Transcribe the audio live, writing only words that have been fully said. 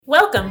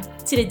Welcome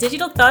to the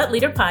Digital Thought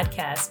Leader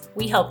Podcast.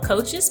 We help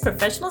coaches,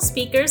 professional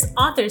speakers,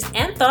 authors,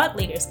 and thought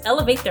leaders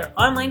elevate their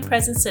online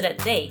presence so that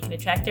they can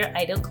attract their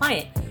ideal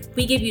client.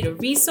 We give you the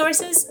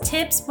resources,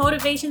 tips,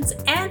 motivations,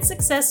 and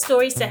success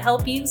stories to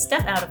help you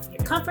step out of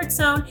your comfort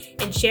zone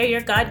and share your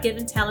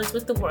God-given talents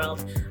with the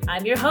world.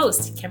 I'm your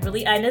host,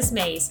 Kimberly Inez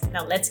Mays.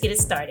 Now let's get it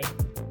started.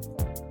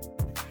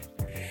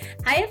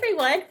 Hi,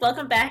 everyone.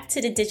 Welcome back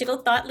to the Digital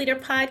Thought Leader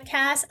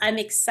Podcast. I'm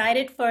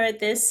excited for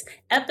this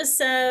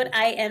episode.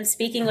 I am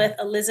speaking with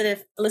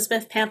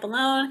Elizabeth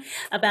Pamaplone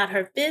about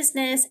her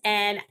business,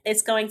 and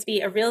it's going to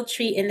be a real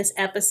treat in this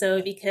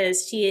episode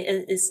because she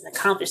is an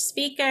accomplished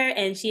speaker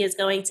and she is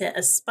going to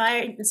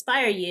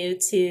inspire you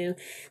to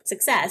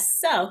success.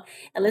 So,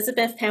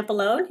 Elizabeth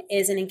Pamaplone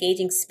is an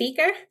engaging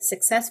speaker,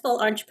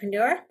 successful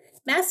entrepreneur,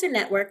 master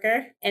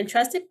networker, and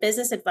trusted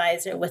business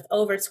advisor with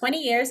over 20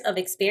 years of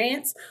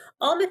experience,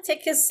 all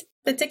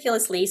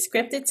meticulously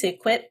scripted to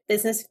equip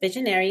business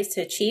visionaries to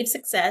achieve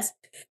success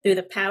through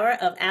the power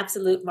of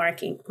absolute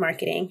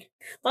marketing.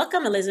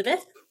 Welcome,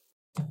 Elizabeth.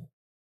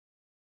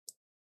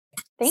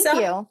 Thank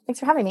you.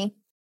 Thanks for having me.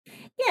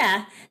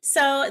 Yeah,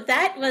 so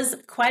that was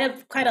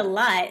quite a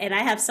lot, and I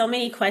have so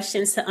many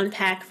questions to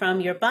unpack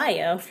from your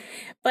bio.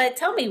 But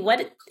tell me,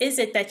 what is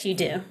it that you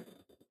do?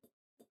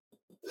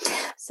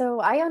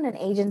 So I own an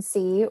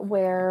agency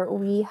where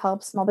we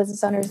help small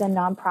business owners and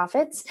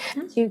nonprofits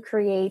to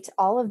create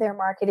all of their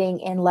marketing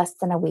in less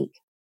than a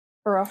week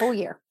for a whole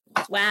year.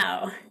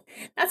 Wow,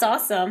 that's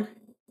awesome.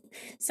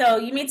 So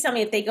you mean to tell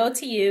me if they go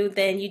to you,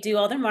 then you do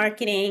all their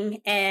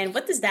marketing, and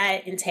what does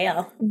that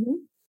entail? Mm-hmm.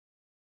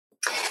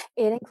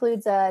 It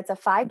includes it's a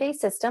 5-day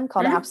system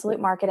called Absolute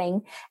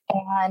Marketing.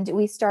 And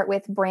we start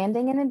with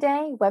branding in a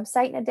day,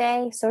 website in a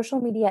day,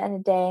 social media in a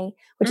day,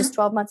 which is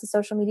 12 months of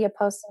social media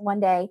posts in one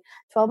day,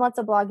 12 months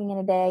of blogging in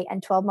a day,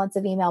 and 12 months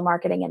of email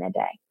marketing in a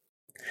day.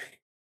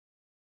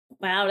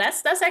 Wow,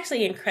 that's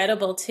actually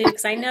incredible too,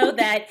 because I know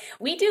that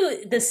we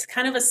do this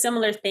kind of a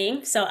similar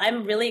thing. So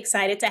I'm really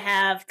excited to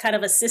have kind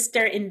of a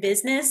sister in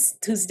business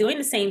who's doing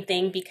the same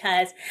thing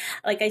because,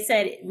 like I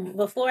said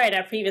before in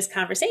our previous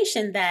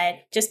conversation,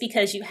 that just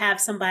because you have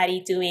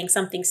somebody doing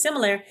something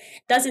similar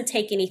doesn't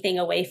take anything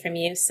away from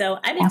you. So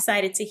I'm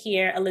excited to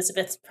hear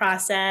Elizabeth's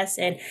process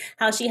and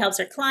how she helps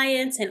her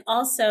clients and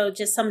also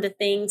just some of the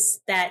things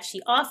that she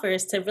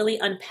offers to really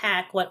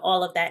unpack what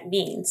all of that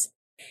means.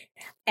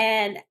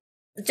 And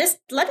just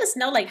let us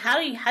know, like, how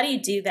do you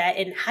do that,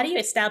 and how do you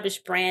establish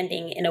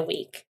branding in a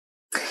week?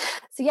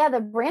 So yeah,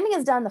 the branding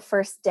is done the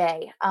first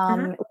day.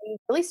 We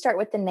really start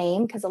with the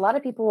name because a lot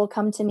of people will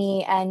come to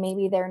me and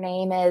maybe their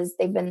name is,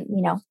 they've been,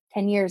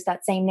 10 years,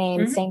 that same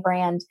name, same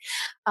brand.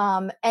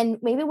 And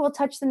maybe we'll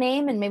touch the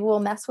name and maybe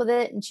we'll mess with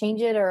it and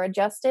change it or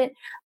adjust it.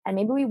 And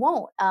maybe we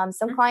won't.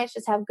 Some clients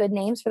just have good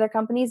names for their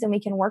companies and we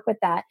can work with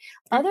that.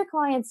 Other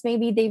clients,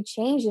 maybe they've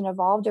changed and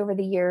evolved over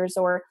the years,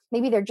 or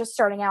maybe they're just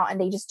starting out and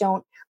they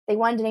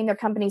wanted to name their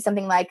company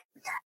something like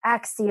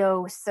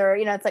Axios, or,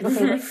 it's like,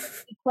 okay,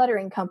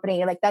 decluttering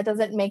company, like that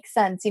doesn't make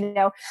sense,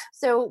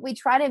 So we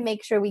try to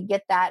make sure we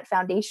get that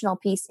foundational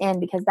piece in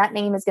because that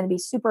name is going to be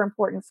super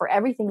important for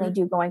everything they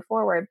do going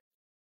forward.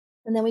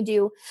 And then we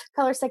do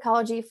color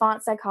psychology,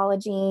 font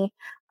psychology,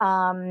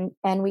 and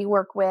we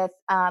work with,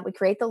 we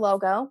create the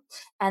logo.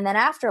 And then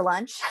after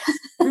lunch,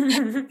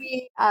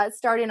 we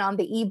start in on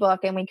the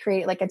ebook and we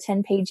create like a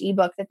 10-page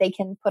ebook that they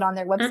can put on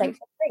their website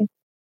for free.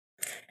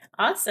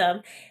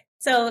 Awesome.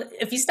 So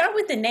if you start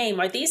with the name,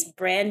 are these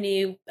brand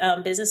new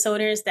business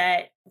owners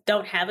that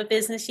don't have a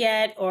business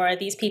yet, or are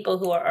these people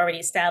who are already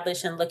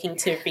established and looking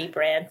to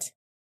rebrand?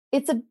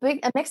 It's a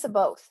mix of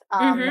both.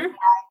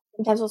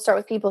 Sometimes we'll start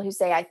with people who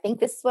say, I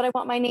think this is what I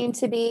want my name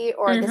to be,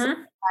 or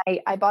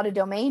I bought a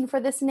domain for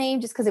this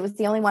name just because it was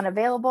the only one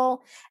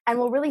available. And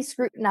we'll really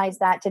scrutinize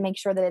that to make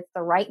sure that it's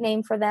the right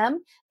name for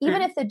them.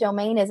 Even if the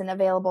domain isn't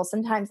available,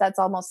 sometimes that's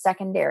almost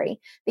secondary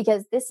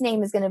because this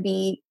name is going to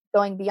be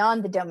going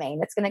beyond the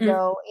domain. It's going to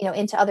go,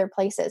 into other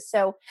places.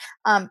 So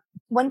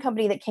one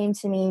company that came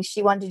to me,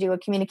 she wanted to do a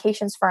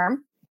communications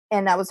firm,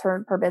 and that was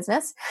her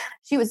business.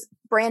 She was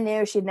brand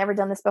new. She had never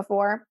done this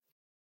before.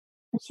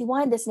 And she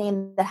wanted this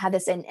name that had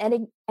this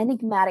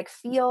enigmatic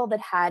feel, that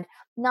had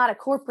not a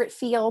corporate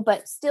feel,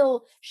 but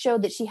still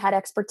showed that she had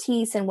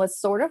expertise and was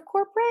sort of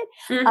corporate.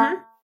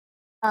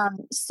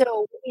 So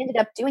what we ended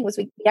up doing was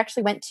we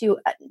actually went to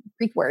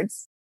Greek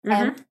words.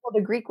 And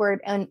the Greek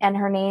word, and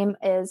her name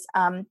is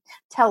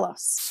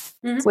telos,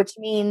 which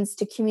means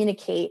to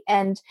communicate.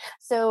 And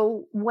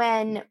so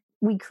when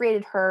we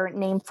created her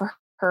name for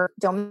her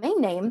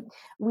domain name,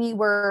 we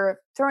were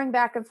throwing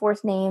back and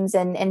forth names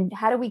and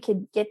how we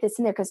could get this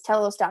in there because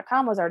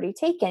telos.com was already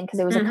taken because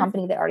it was a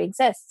company that already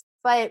exists.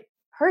 But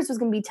hers was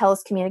going to be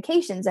Telos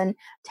Communications, and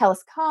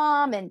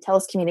Telescom and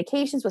Telos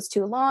Communications was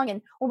too long.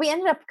 And what we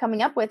ended up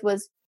coming up with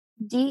was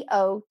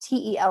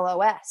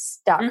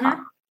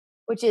DOTELOS.com.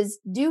 Which is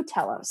do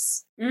tell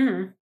us,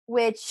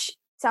 which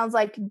sounds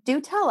like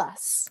do tell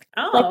us,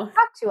 like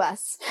talk to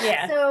us.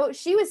 Yeah. So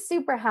she was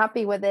super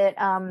happy with it.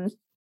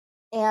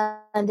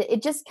 And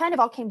it just kind of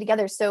all came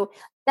together. So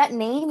that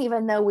name,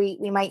 even though we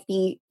might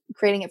be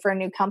creating it for a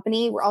new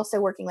company, we're also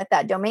working with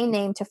that domain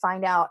name to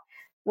find out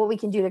what we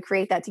can do to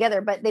create that together.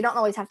 But they don't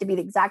always have to be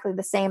exactly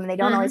the same, and they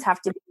don't always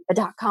have to be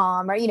the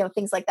 .com or,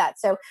 things like that.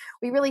 So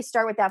we really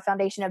start with that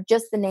foundation of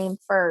just the name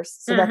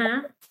first, so that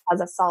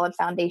has a solid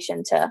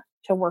foundation to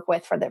work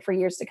with for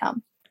years to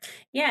come.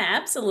 Yeah,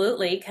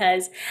 absolutely.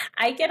 Because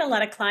I get a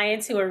lot of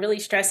clients who are really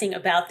stressing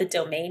about the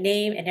domain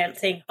name, and they're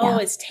saying, oh,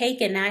 it's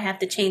taken. Now I have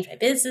to change my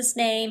business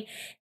name.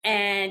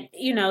 And,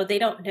 they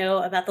don't know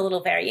about the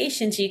little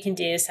variations you can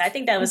do. So I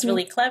think that was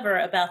really clever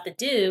about the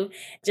do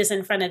just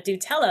in front of do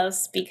tell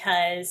us,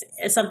 because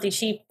it's something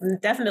she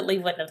definitely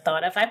wouldn't have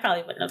thought of. I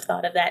probably wouldn't have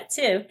thought of that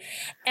too.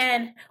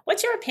 And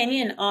what's your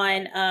opinion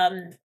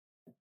on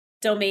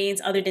domains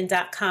other than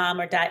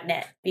 .com or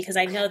 .net? Because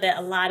I know that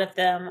a lot of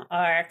them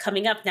are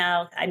coming up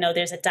now. I know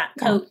there's a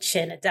 .coach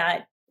and a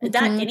dot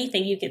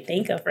anything you could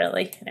think of,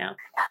 really.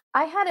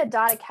 I had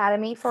a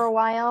 .academy for a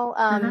while.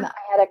 I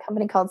had a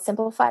company called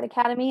Simplified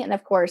Academy, and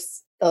of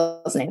course,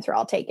 those names were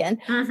all taken.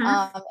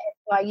 So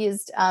I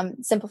used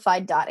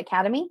Simplified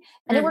Academy,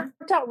 and it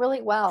worked out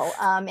really well.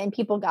 And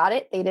people got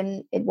it.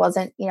 It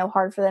wasn't,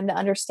 hard for them to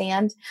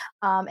understand.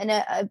 And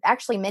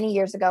actually, many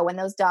years ago, when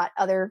those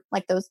other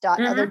domains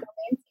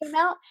came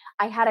out,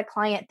 I had a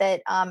client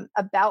that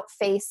About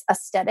Face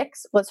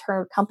Aesthetics was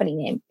her company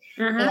name,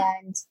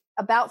 and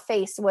About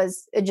Face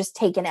was just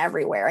taken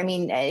everywhere. I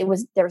mean,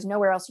 there was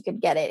nowhere else you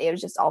could get it. It was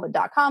just all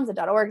the .coms, the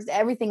 .orgs,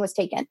 everything was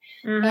taken.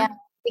 And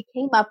it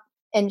came up,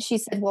 and she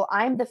said, well,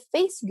 I'm the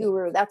face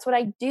guru. That's what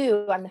I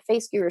do. I'm the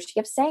face guru. She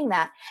kept saying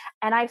that.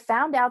 And I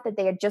found out that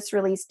they had just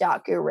released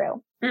 .guru.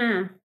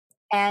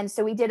 And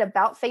so we did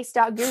About Face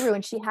 .guru,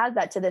 and she has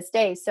that to this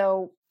day.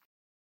 So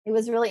it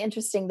was really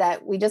interesting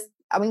that we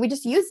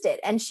just used it.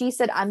 And she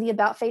said, I'm the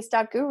About Face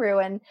 .guru.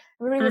 And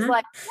everybody was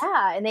like,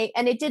 yeah.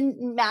 And it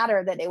didn't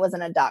matter that it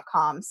wasn't a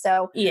 .com.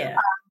 So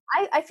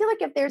I feel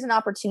like if there's an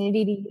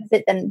opportunity to use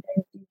it, then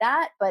do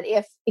that. But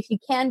if you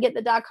can get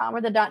the .com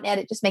or the .net,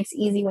 it just makes it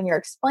easy when you're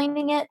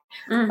explaining it.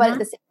 But at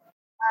the same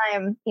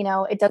time,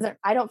 it doesn't,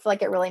 I don't feel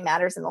like it really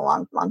matters in the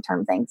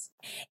long-term things.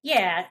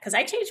 Yeah, because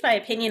I changed my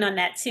opinion on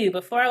that too.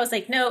 Before I was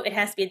like, no, it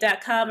has to be a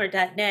 .com or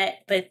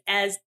 .net. But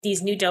as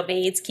these new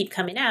domains keep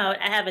coming out,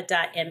 I have a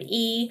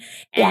 .me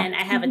and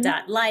I have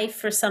a .life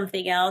for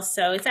something else.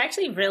 So it's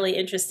actually really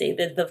interesting,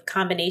 the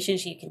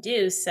combinations you can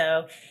do.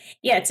 So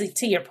yeah,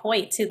 to your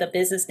point, to the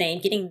business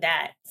name, getting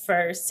that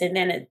first, and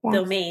then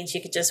domains,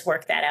 you could just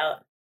work that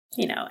out,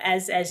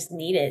 as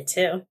needed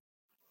too.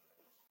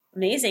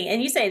 Amazing.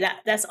 And you say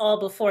that's all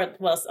before,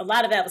 well, a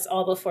lot of that was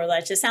all before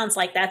lunch. It sounds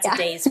like that's a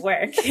day's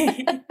work.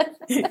 I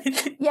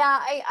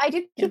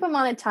do keep them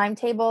on a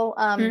timetable.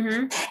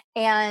 And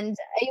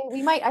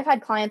I've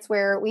had clients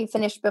where we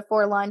finished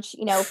before lunch,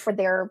 for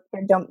their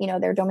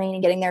domain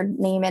and getting their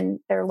name and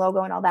their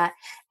logo and all that.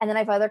 And then I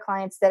have other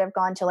clients that have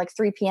gone to like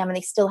 3 p.m. and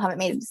they still haven't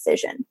made a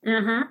decision.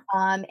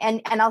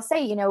 And I'll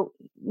say,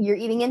 you're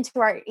eating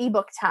into our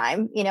ebook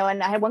time,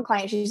 and I had one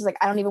client, she's like,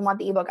 I don't even want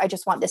the ebook. I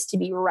just want this to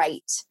be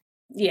right.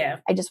 Yeah.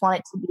 I just want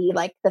it to be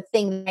like the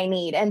thing I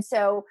need. And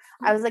so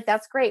I was like,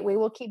 that's great. We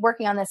will keep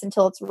working on this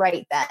until it's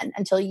right then,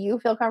 until you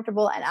feel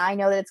comfortable and I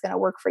know that it's going to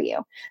work for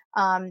you.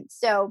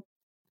 So,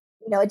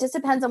 it just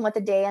depends on what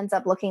the day ends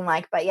up looking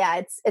like. But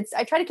yeah,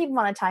 I try to keep them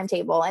on a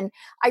timetable, and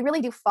I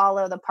really do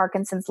follow the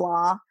Parkinson's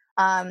law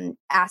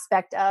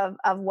aspect of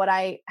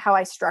how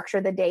I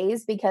structure the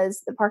days,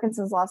 because the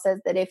Parkinson's law says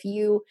that if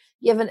you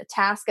give a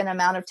task an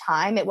amount of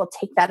time, it will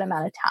take that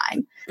amount of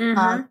time.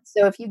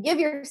 So if you give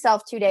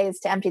yourself 2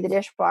 days to empty the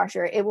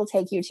dishwasher, it will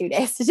take you 2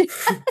 days to do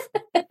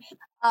that.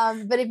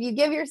 But if you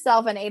give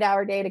yourself an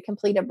 8-hour day to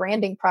complete a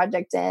branding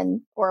project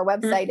or a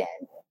website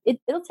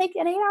it'll take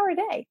an 8-hour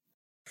day.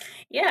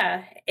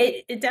 Yeah,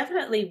 it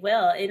definitely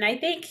will. And I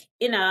think,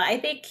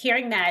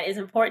 hearing that is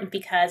important,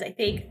 because I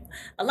think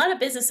a lot of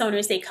business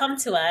owners, they come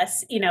to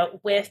us,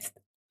 with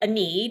a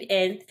need,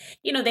 and,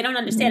 they don't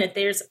understand that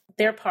there's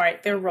their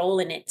role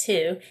in it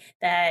too,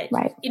 that,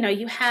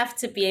 you have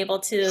to be able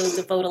to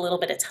devote a little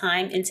bit of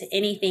time into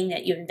anything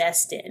that you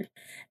invest in,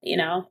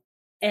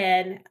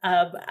 And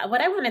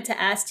what I wanted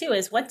to ask too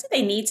is, what do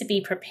they need to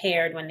be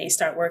prepared when they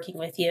start working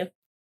with you?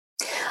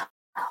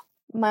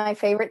 My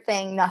favorite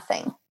thing,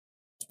 nothing.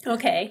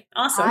 Okay,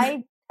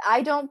 awesome.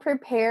 I don't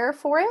prepare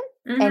for it,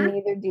 and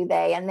neither do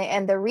they.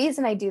 And the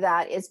reason I do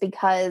that is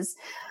because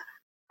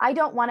I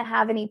don't want to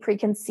have any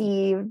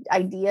preconceived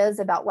ideas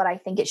about what I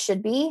think it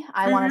should be.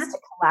 I want us to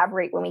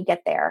collaborate when we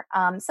get there.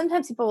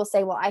 Sometimes people will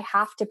say, well, I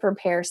have to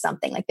prepare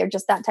something. Like they're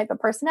just that type of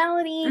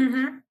personality.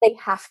 They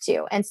have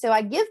to. And so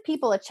I give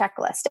people a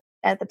checklist.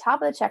 At the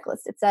top of the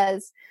checklist, it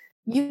says,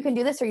 you can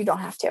do this or you don't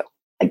have to.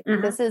 Like,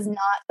 this is not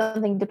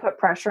something to put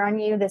pressure on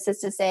you. This is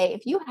to say,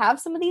 if you have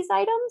some of these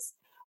items,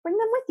 bring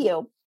them with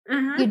you.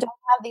 You don't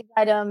have these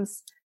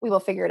items, we will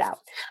figure it out.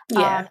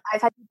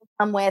 I've had people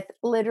come with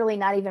literally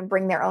not even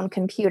bring their own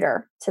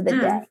computer to the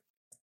day.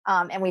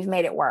 And we've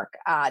made it work.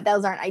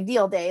 Those aren't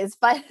ideal days,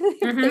 but they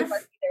work either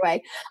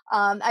way.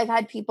 I've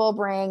had people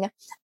bring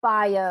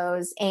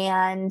bios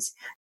and,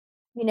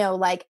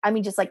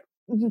 just like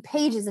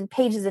pages and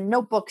pages and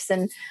notebooks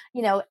and,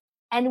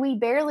 And we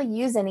barely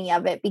use any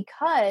of it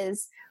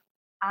because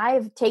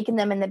I've taken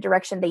them in the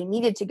direction they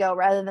needed to go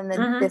rather than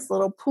Mm-hmm. this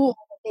little pool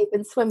that they've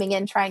been swimming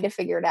in trying to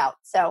figure it out.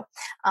 So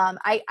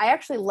I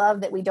actually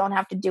love that we don't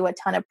have to do a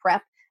ton of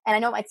prep. And I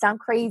know it might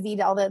sound crazy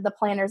to all the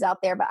planners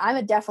out there, but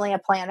definitely a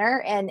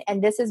planner. And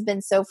this has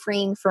been so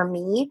freeing for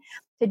me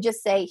to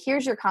just say,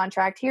 here's your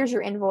contract, here's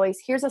your invoice,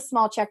 here's a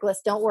small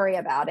checklist, don't worry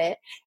about it.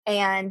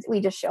 And we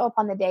just show up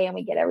on the day and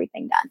we get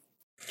everything done.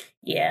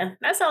 Yeah,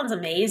 that sounds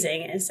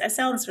amazing. That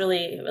sounds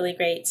really, really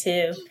great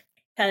too.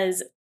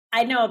 Because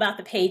I know about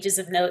the pages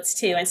of notes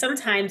too. And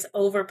sometimes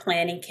over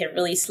planning can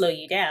really slow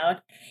you down.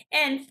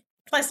 And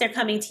plus, they're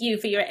coming to you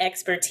for your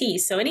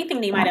expertise. So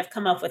anything they might Yeah. have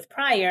come up with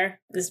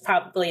prior is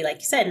probably, like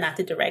you said, not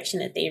the direction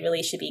that they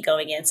really should be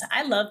going in. So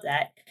I love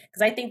that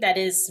because I think that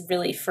is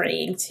really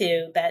freeing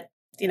too. That,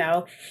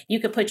 you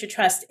could put your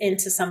trust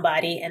into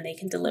somebody and they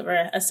can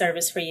deliver a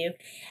service for you.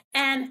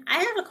 And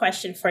I have a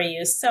question for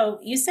you. So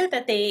you said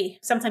that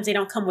sometimes they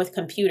don't come with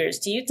computers.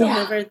 Do you Yeah.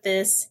 deliver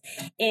this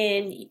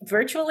in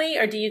virtually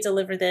or do you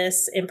deliver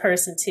this in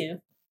person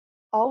too?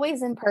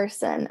 Always in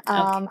person.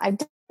 Okay. I've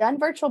done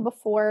virtual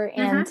before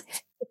and Mm-hmm.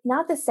 it's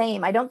not the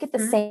same. I don't get the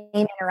Mm-hmm.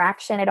 same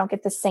interaction. I don't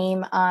get the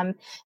same,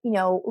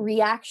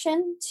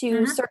 reaction to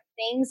Mm-hmm. certain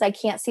things. I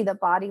can't see the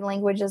body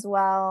language as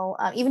well.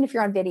 Even if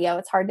you're on video,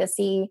 it's hard to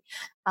see.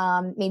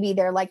 Maybe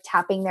they're like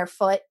tapping their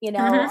foot, Mm-hmm.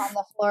 on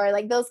the floor.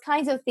 Like those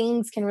kinds of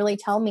things can really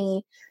tell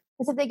me.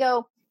 Because if they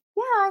go,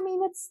 yeah, I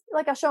mean, it's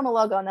like I'll show them a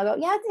logo and they'll go,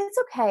 yeah, it's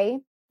okay.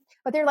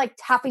 But they're like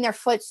tapping their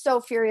foot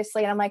so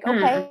furiously. And I'm like,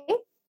 Hmm. okay,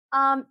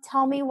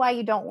 tell me why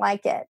you don't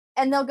like it.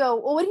 And they'll go,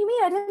 well, what do you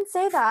mean? I didn't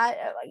say that.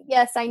 Like,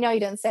 yes, I know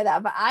you didn't say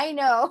that, but I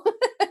know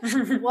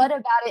what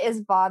about it is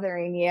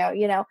bothering you.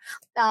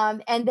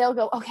 And they'll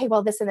go, okay,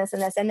 well, this and this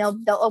and this, and they'll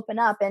open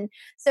up. And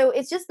so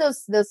it's just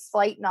those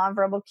slight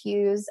nonverbal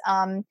cues.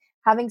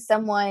 Having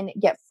someone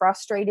get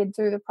frustrated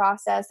through the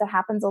process, that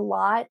happens a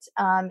lot.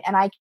 And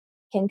I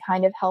can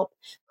kind of help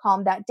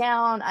calm that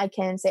down. I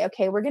can say,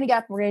 okay, we're going to get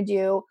up, we're going to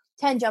do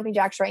 10 jumping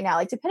jacks right now.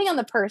 Like depending on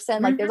the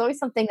person, like there's always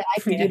something that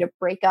I can do Yeah. to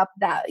break up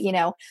that,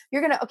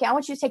 okay, I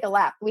want you to take a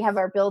lap. We have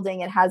our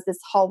building, it has this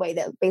hallway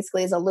that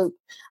basically is a loop.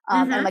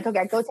 And I'm Mm-hmm. like,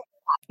 okay, go take a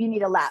lap. You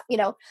need a lap.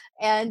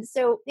 And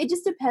so it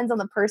just depends on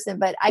the person,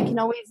 but I can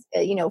always,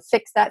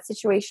 fix that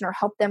situation or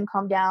help them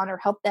calm down or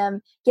help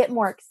them get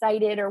more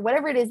excited or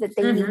whatever it is that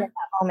they need in Mm-hmm.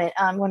 that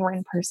moment when we're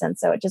in person.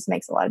 So it just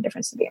makes a lot of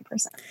difference to be in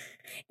person.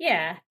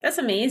 Yeah, that's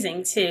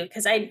amazing too.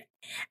 Because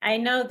I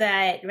know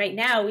that right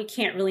now we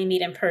can't really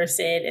meet in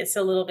person. It's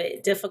a little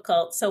bit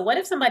difficult. So, what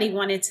if somebody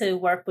wanted to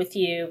work with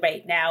you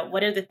right now?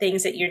 What are the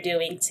things that you're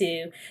doing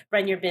to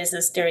run your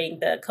business during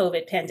the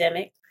COVID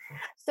pandemic?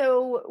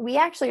 So we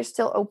actually are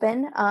still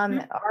open.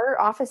 Mm. Our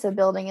office of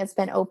building has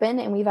been open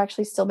and we've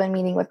actually still been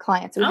meeting with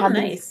clients. We Oh, have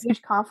these nice.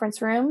 huge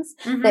conference rooms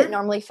that Mm-hmm.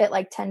 normally fit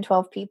like 10,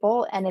 12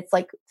 people and it's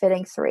like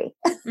fitting three.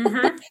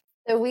 Mm-hmm.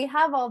 So we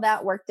have all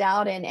that worked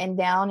out and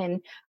down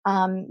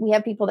and we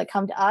have people that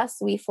come to us.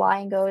 We fly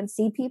and go and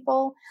see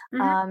people.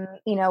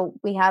 Mm-hmm.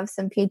 We have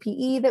some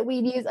PPE that we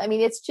use. I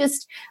mean, it's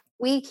just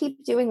we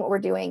keep doing what we're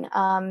doing.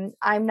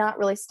 I'm not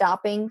really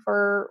stopping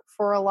for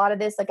a lot of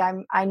this. Like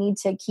I need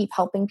to keep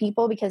helping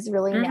people because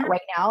really Mm-hmm.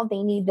 right now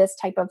they need this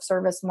type of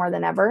service more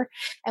than ever.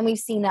 And we've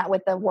seen that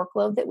with the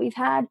workload that we've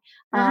had.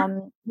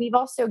 Mm-hmm. We've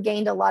also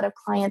gained a lot of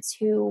clients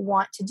who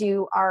want to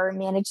do our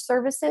managed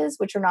services,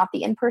 which are not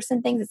the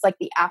in-person things. It's like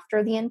the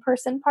after the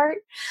in-person part.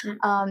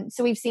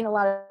 So we've seen a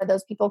lot of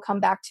those people come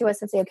back to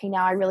us and say, okay,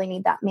 now I really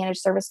need that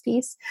managed service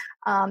piece.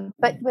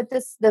 But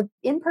the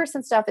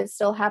in-person stuff is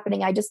still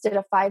happening. I just did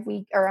a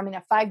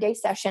 5-day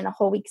session, a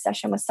whole week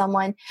session with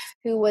someone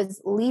who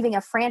was leaving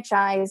a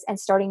franchise and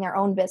starting their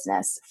own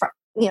business from,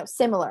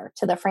 similar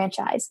to the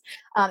franchise.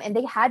 And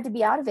they had to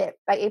be out of it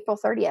by April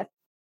 30th.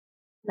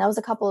 That was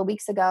a couple of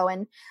weeks ago.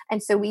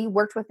 And so we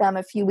worked with them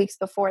a few weeks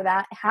before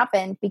that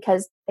happened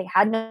because they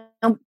had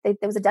there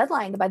was a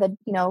deadline by the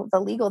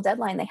legal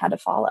deadline they had to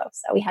follow.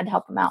 So we had to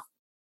help them out.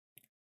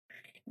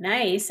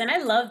 Nice. And I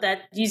love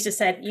that you just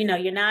said,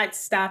 you're not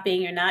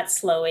stopping, you're not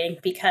slowing,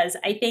 because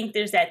I think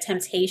there's that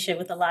temptation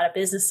with a lot of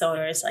business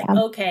owners like,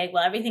 Yeah. okay,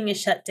 well, everything is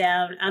shut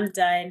down. I'm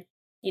done.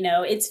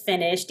 It's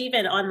finished.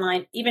 Even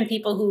online, even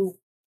people who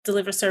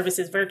deliver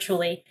services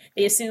virtually,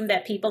 they assume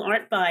that people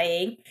aren't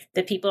buying,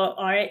 that people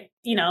aren't,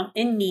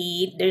 in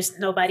need. There's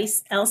nobody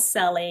else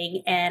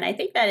selling. And I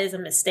think that is a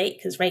mistake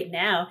because right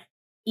now,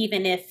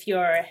 even if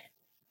you're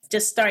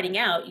just starting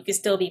out, you could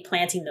still be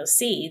planting those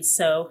seeds.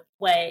 So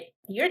what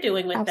you're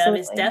doing with them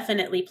is Absolutely.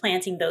 definitely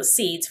planting those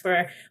seeds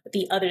for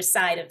the other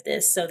side of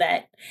this so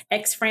that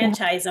ex Yeah.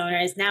 franchise owner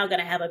is now going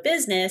to have a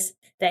business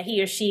that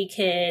he or she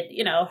could,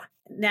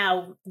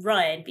 now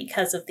run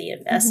because of the Hmm.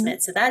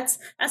 investment. So that's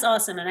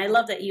awesome. And I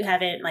love that you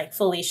haven't like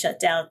fully shut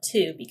down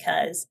too,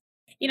 because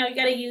you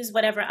got to use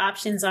whatever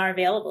options are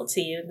available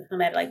to you no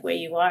matter like where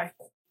you are.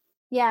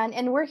 Yeah,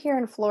 and we're here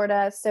in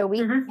Florida, so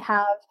we Mm-hmm.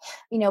 have,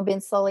 been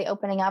slowly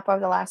opening up over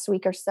the last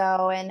week or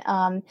so. And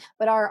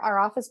but our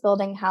office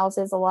building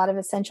houses a lot of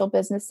essential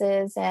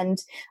businesses, and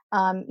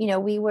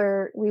we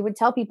would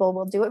tell people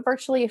we'll do it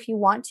virtually if you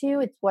want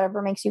to. It's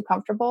whatever makes you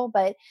comfortable,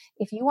 but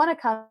if you want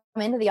to come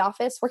into the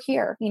office, we're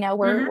here. We're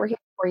Mm-hmm. here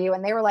for you.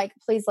 And they were like,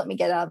 please let me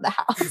get out of the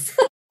house.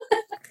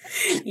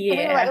 So we were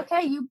like, Yeah.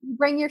 okay, you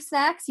bring your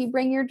snacks, you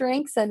bring your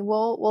drinks, and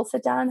we'll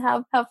sit down and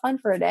have fun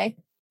for a day.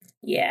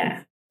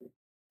 Yeah.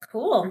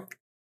 Cool.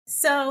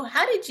 So,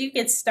 how did you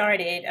get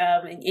started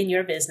in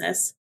your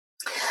business?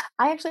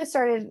 I actually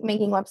started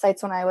making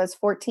websites when I was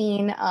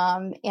 14,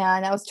 and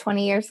that was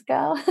 20 years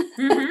ago.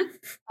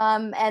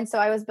 Mm-hmm. And so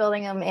I was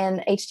building them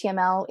in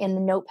HTML in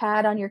the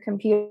notepad on your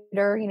computer,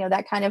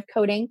 that kind of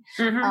coding.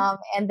 Mm-hmm.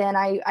 And then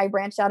I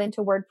branched out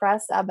into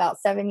WordPress about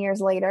 7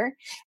 years later.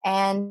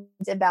 And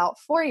about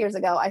 4 years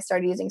ago, I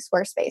started using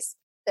Squarespace.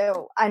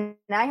 So I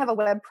have a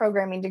web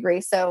programming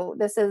degree. So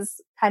this is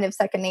kind of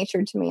second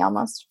nature to me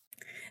almost.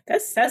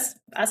 That's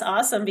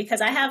awesome because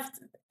I have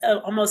a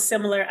almost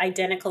similar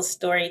identical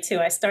story too.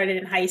 I started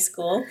in high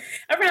school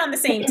around the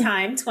same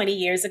time 20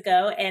 years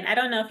ago, and I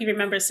don't know if you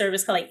remember a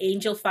service called like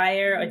Angel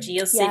Fire or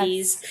GeoCities,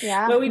 Yes.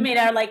 Yeah. where we made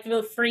our like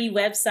little free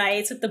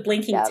websites with the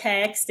blinking Yep.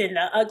 text and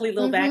the ugly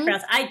little Hmm.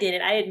 backgrounds. I did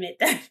it. I admit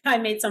that I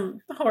made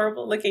some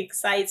horrible looking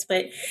sites,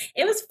 but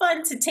it was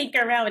fun to tinker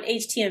around with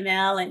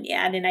HTML. And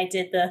yeah, and then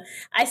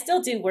I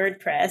still do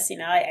WordPress.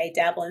 I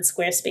dabble in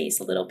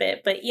Squarespace a little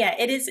bit, but yeah,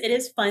 it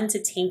is fun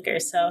to tinker.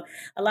 So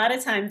a lot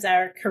of times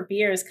our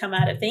careers come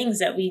out of things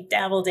that we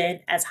dabbled in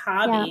as Yeah.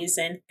 hobbies.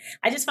 And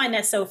I just find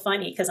that so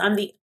funny because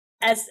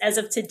as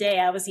of today,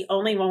 I was the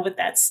only one with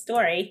that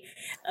story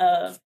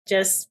of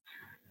just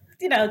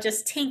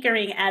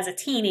tinkering as a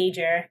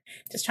teenager,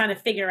 just trying to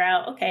figure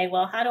out, okay,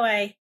 well, how do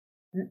I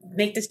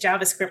make this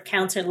JavaScript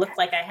counter look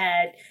like I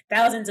had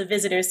thousands of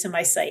visitors to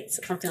my sites,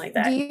 something like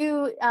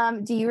Do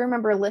that. you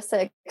remember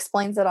Lissa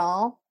Explains It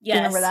All? Do you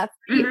remember Yes.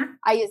 that? Mm-hmm.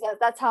 I use that.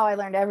 That's how I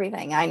learned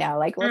everything. I know,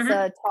 like Mm-hmm.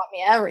 Lissa taught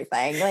me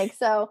everything. Like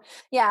so,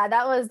 yeah,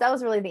 that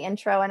was really the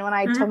intro. And when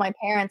I told Mm-hmm. my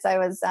parents, I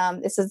was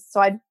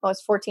I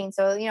was 14.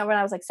 So when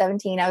I was like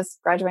 17, I was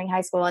graduating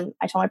high school, and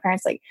I told my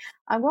parents like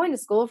I'm going to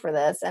school for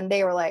this, and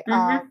they were like,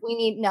 Mm-hmm. we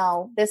need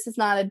no, this is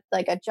not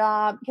a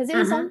job because it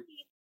was only Mm-hmm.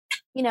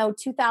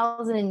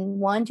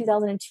 2001,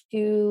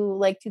 2002,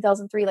 like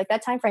 2003, like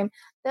that time frame.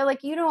 They're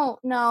like, you don't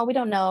know, we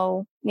don't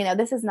know,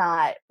 this is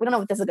not, we don't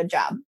know if this is a good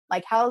job.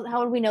 Like how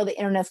would we know the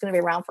internet's going to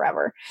be around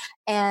forever?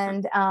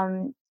 And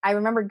I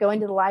remember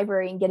going to the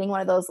library and getting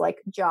one of those like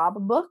job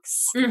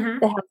books Mm-hmm.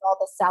 that has all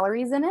the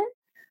salaries in it,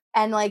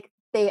 and like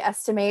they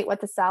estimate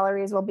what the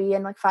salaries will be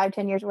in like 5,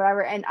 10 years,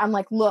 whatever. And I'm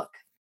like, look,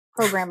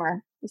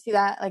 programmer, you see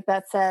that? Like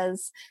that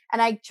says, and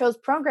I chose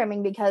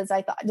programming because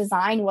I thought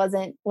design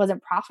wasn't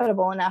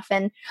profitable enough.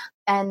 And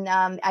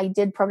I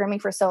did programming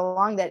for so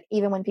long that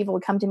even when people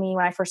would come to me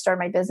when I first started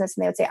my business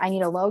and they would say, I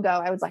need a logo,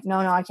 I was like, no,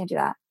 I can't do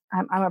that.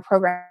 I'm a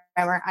programmer.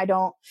 I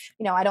don't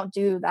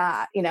do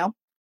that.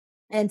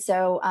 And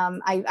so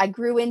I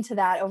grew into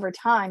that over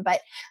time,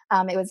 but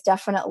it was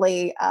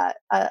definitely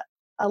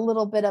a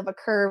little bit of a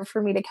curve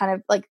for me to kind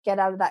of like get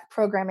out of that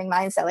programming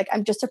mindset. Like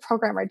I'm just a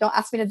programmer. Don't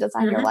ask me to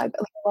design your Mm-hmm.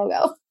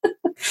 logo.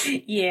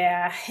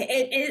 Yeah,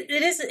 it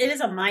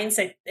is a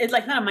mindset. It's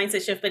like not a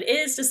mindset shift, but it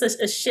is just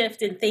a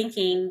shift in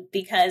thinking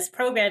because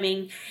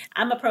programming.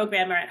 I'm a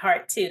programmer at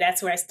heart too.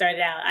 That's where I started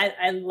out.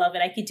 I love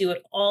it. I could do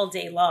it all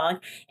day long.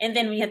 And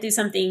then when you have to do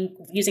something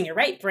using your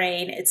right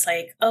brain, it's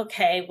like,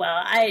 okay,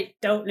 well, I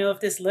don't know if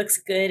this looks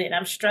good, and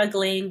I'm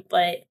struggling.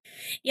 But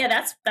yeah,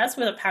 that's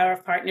where the power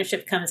of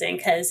partnership comes in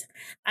because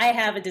I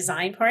have a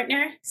design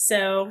partner,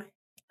 so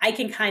I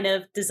can kind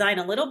of design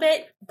a little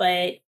bit,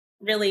 but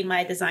really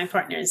my design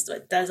partner is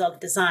what does all the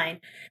design.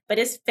 But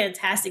it's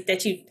fantastic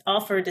that you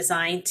offer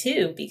design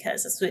too,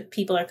 because that's what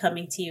people are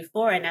coming to you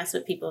for, and that's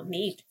what people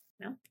need.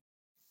 You know?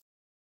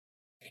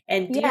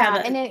 And do you have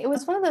Yeah, and a? it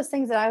was one of those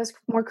things that I was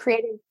more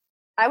creative.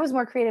 I was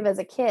more creative as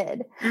a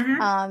kid,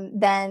 Mm-hmm.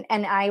 than,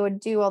 and I would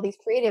do all these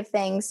creative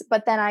things.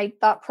 But then I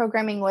thought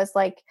programming was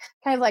like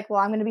kind of like, well,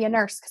 I'm going to be a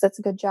nurse because that's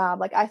a good job.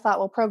 Like I thought,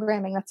 well,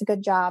 programming, that's a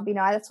good job.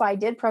 That's why I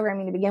did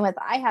programming to begin with.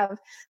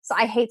 So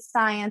I hate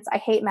science, I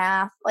hate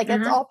math. Like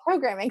it's Mm-hmm. all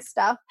programming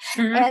stuff,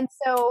 Mm-hmm. and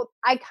so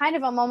I kind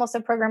of am almost a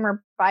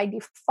programmer by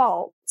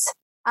default.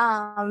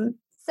 Um,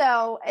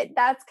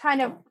 that's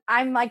kind of,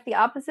 I'm like the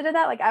opposite of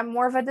that. Like I'm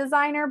more of a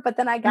designer, but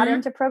then I got Mm-hmm.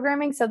 into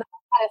programming. So then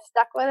I kind of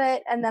stuck with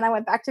it. And then I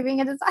went back to being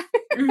a designer.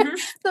 Mm-hmm.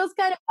 So it's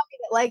kind of funny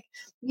that like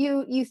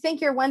you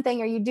think you're one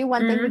thing or you do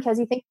one thing Mm-hmm. because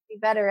you think you'd be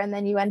better. And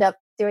then you end up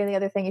doing the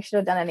other thing you should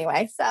have done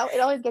anyway. So it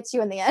always gets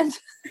you in the end.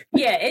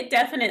 Yeah, it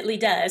definitely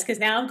does. Because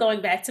now I'm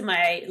going back to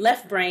my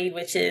left brain,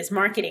 which is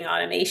marketing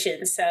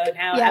automation. So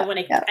now Yeah.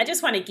 I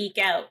just want to geek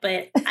out,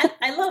 but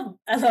I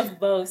love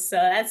both. So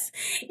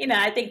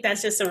I think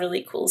that's just a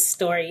really cool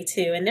story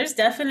too. And there's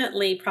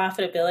definitely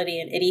profitability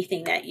in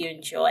anything that you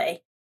enjoy.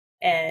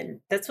 And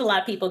that's what a lot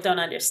of people don't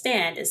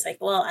understand. It's like,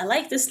 well, I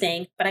like this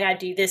thing, but I got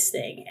to do this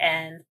thing.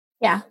 And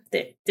Yeah.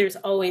 there's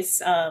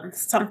always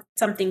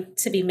something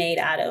to be made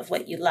out of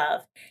what you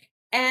love.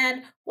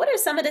 And what are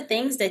some of the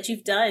things that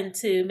you've done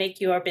to make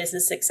your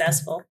business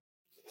successful?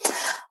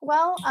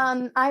 Well,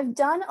 I've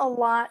done a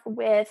lot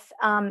with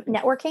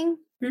networking,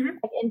 Mm-hmm.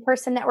 like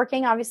in-person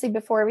networking, obviously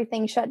before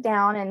everything shut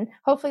down, and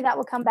hopefully that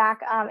will come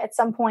back at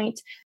some point.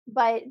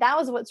 But that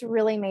was what's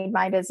really made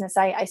my business.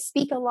 I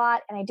speak a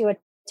lot and I do a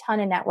ton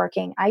of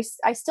networking. I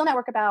still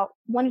network about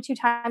 1 to 2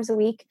 times a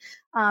week,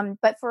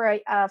 but for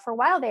a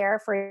while there,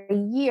 for a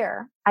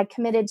year, I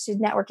committed to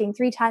networking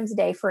 3 times a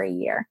day for a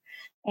year,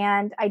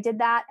 and I did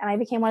that, and I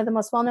became one of the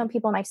most well-known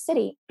people in my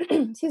city.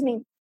 Excuse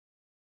me.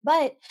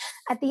 But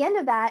at the end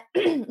of that,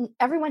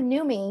 everyone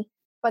knew me,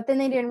 but then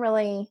they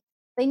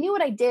knew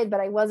what I did, but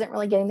I wasn't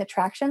really getting the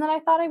traction that I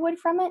thought I would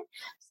from it.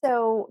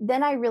 So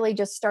then I really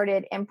just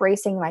started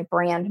embracing my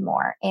brand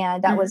more.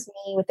 And that Mm-hmm. was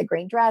me with the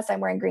green dress. I'm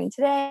wearing green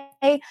today.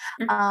 I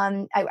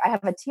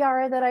have a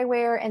tiara that I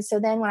wear. And so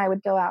then when I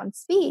would go out and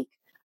speak,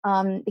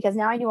 because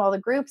now I knew all the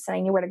groups and I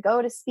knew where to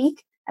go to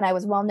speak. And I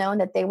was well known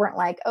that they weren't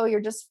like, oh, you're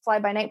just fly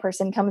by night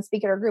person, come and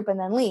speak at our group and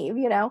then leave,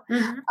 you know?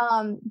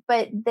 Mm-hmm.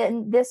 But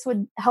then this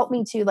would help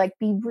me to like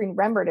be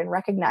remembered and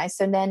recognized.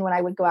 So then when I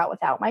would go out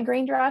without my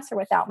green dress or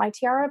without my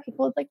tiara,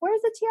 people would like,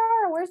 where's the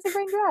tiara? Where's the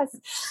green dress?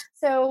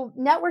 So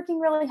networking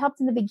really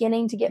helped in the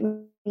beginning to get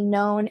me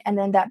known. And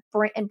then that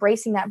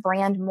embracing that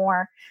brand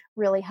more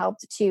really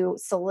helped to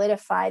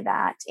solidify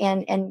that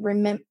and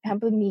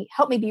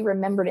help me be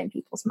remembered in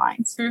people's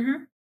minds.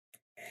 Mm-hmm.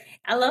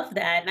 I love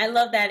that. And I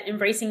love that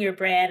embracing your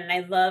brand. And I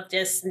love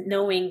just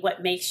knowing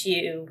what makes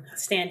you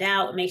stand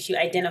out, what makes you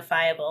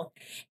identifiable.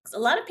 'Cause a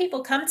lot of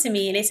people come to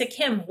me and they say,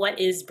 Kim, what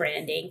is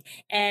branding?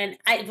 And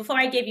before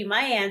I give you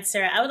my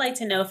answer, I would like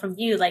to know from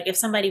you, like if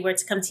somebody were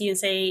to come to you and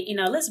say,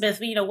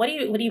 Elizabeth, what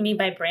do you mean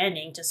by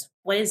branding? Just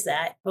what is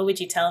that? What would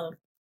you tell them?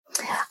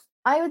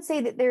 I would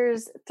say that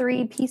there's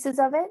 3 pieces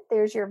of it.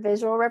 There's your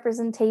visual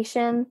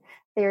representation,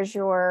 there's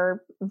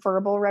your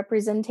verbal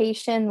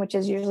representation, which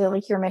is usually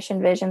like your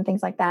mission, vision,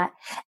 things like that.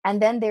 And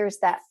then there's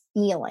that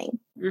feeling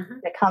Mm-hmm.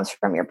 that comes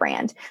from your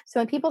brand. So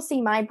when people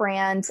see my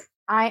brand,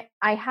 I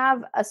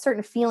have a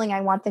certain feeling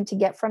I want them to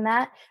get from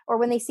that, or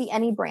when they see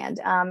any brand.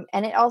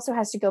 And it also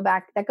has to go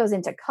back, that goes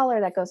into color,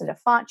 that goes into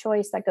font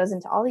choice, that goes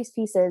into all these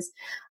pieces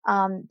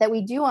that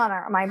we do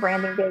on my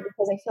branding day,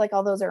 because I feel like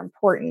all those are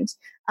important.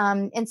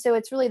 And so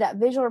it's really that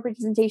visual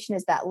representation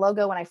is that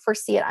logo. When I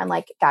first see it, I'm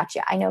like,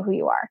 gotcha, I know who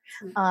you are.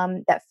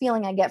 That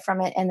feeling I get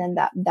from it, and then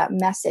that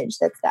message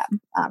that's that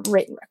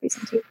written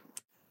representation.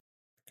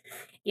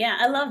 Yeah,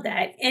 I love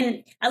that.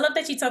 And I love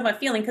that you talk about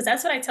feeling because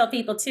that's what I tell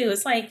people too.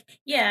 It's like,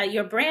 yeah,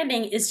 your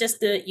branding is just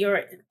the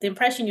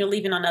impression you're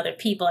leaving on other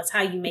people. It's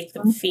how you make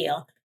them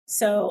feel.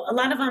 So a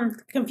lot of them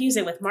confuse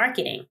it with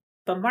marketing,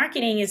 but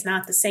marketing is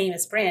not the same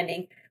as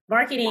branding.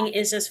 Marketing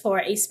is just for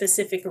a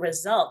specific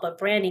result, but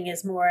branding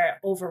is more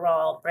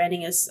overall.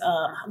 Branding is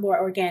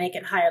more organic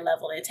and higher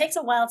level. And it takes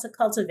a while to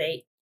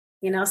cultivate,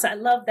 So I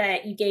love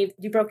that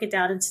you broke it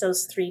down into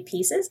those 3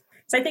 pieces.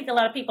 So I think a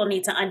lot of people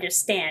need to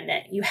understand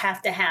that you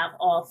have to have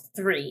all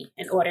 3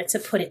 in order to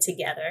put it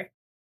together.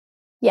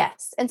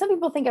 Yes. And some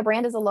people think a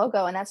brand is a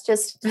logo, and that's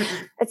just,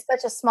 Mm-mm. it's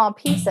such a small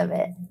piece of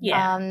it.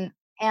 Yeah.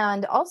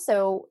 And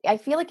also, I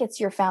feel like it's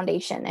your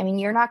foundation. I mean,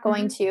 you're not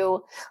going Mm-hmm.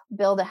 to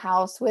build a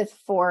house with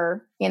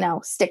 4,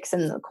 sticks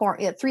in the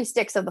corner, 3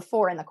 sticks of the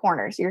 4 in the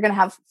corners. You're going to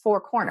have 4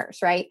 corners,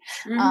 right?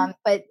 Mm-hmm.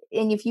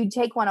 And if you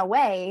take one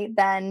away,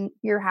 then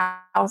your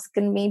house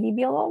can maybe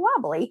be a little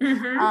wobbly.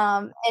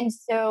 Mm-hmm. And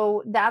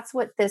so that's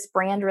what this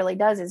brand really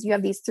does is you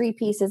have these 3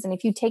 pieces. And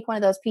if you take one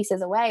of those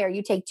pieces away, or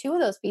you take 2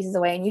 of those pieces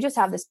away, and you just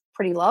have this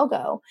pretty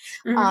logo,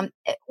 Mm-hmm.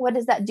 what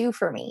does that do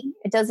for me?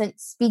 It doesn't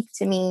speak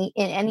to me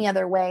in any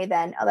other way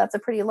than, oh, that's a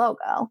pretty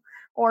logo.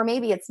 Or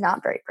maybe it's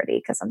not very pretty,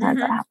 because sometimes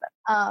that Mm-hmm.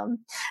 happens.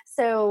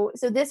 So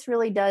this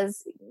really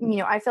does,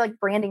 I feel like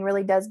branding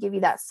really does give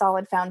you that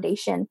solid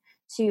foundation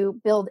to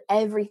build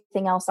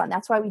everything else on.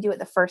 That's why we do it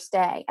the first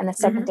day. And the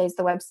second Mm-hmm. day is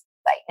the website.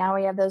 Now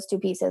we have those 2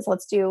 pieces.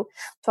 Let's do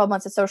 12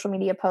 months of social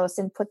media posts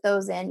and put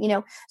those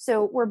in,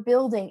 so we're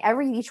building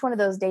each one of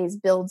those days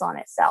builds on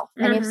itself.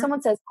 And if Mm-hmm.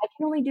 someone says, I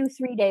can only do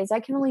 3 days, I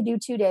can only do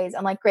 2 days,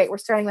 I'm like, great, we're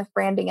starting with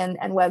branding and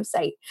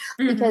website,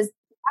 Mm-hmm. because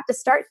we have to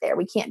start there.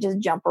 We can't just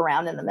jump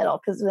around in the middle,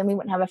 because then we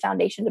wouldn't have a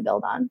foundation to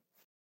build on.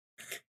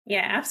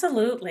 Yeah,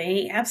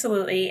 absolutely.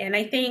 Absolutely. And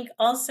I think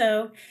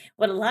also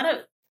what a lot of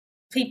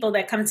people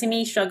that come to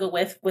me struggle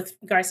with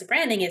regards to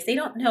branding is they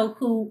don't know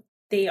who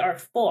they are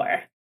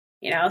for.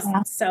 Yeah.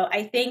 So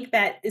I think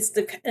that it's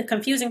the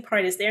confusing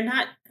part is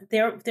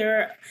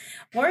they're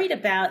worried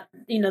about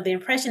the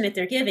impression that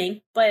they're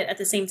giving, but at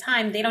the same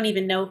time they don't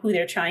even know who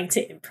they're trying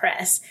to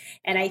impress.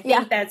 And I Yeah.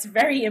 think that's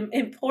very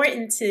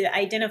important to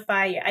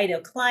identify your ideal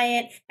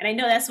client. And I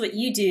know that's what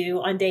you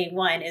do on day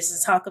 1 is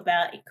to talk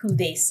about who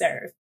they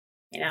serve.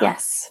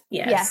 Yes.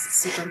 Yes, Yes.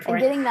 super And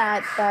important. getting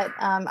that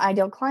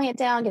ideal client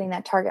down, getting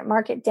that target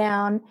market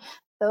down,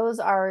 those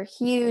are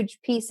huge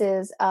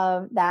pieces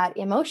of that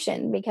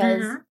emotion,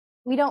 because Mm-hmm.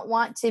 we don't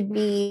want to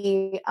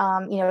be,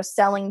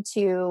 selling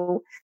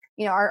to,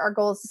 our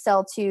goal is to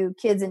sell to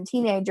kids and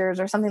teenagers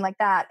or something like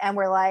that. And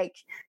we're like,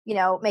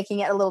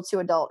 making it a little too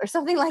adult or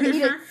something like that.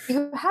 Mm-hmm.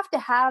 You have to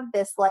have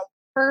this like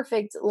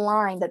perfect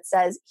line that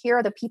says, here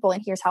are the people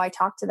and here's how I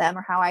talk to them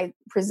or how I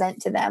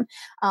present to them.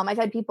 I've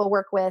had people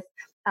work with,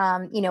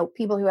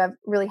 people who have are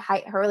really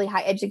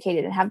high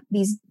educated and have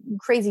these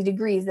crazy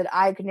degrees that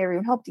I could never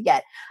even hope to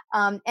get.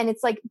 And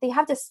it's like, they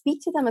have to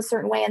speak to them a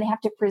certain way and they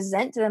have to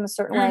present to them a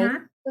certain way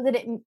so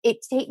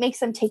that makes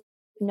them take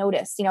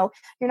notice. You're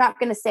not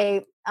going to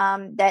say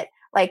that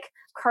like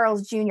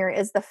Carl's Jr.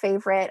 is the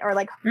favorite or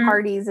like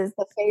Hardee's is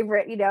the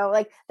favorite,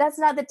 like that's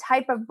not the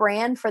type of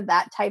brand for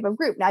that type of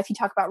group. Now, if you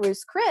talk about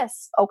Ruth's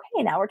Chris,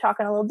 okay, now we're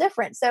talking a little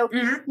different. So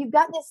you've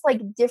got this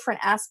like different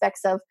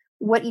aspects of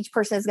what each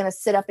person is going to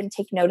sit up and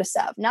take notice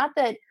of. Not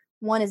that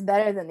one is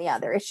better than the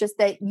other. It's just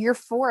that you're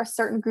for a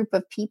certain group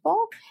of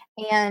people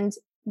and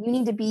you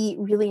need to be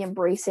really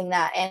embracing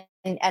that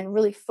and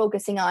really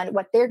focusing on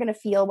what they're going to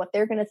feel, what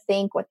they're going to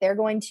think, what they're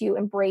going to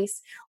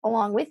embrace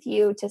along with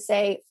you to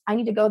say, I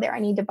need to go there. I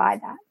need to buy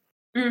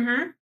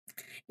that.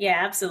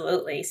 Yeah,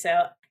 absolutely.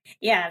 So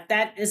yeah,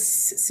 that is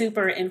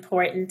super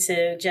important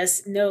to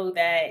just know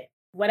that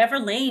whatever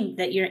lane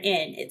that you're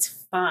in,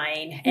 it's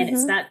fine. And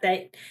it's not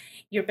that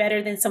you're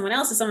better than someone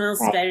else or someone else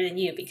is better than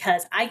you,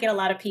 because I get a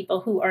lot of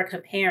people who are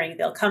comparing.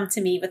 They'll come to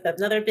me with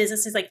another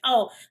business. It's like,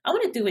 oh, I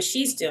want to do what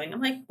she's doing.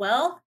 I'm like,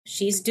 well,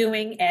 she's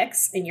doing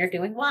X and you're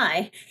doing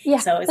Y. Yeah.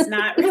 So it's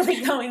not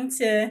really going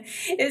to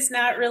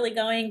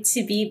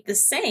be the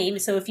same.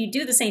 So if you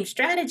do the same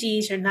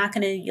strategies, you're not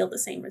going to yield the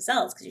same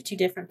results because you're two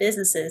different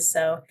businesses.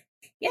 So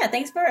yeah,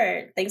 thanks for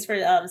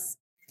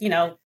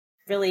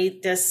really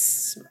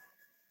just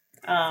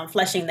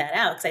fleshing that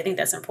out, because I think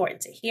that's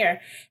important to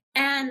hear.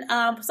 And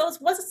so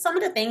what's some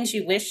of the things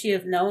you wish you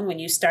have known when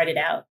you started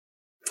out?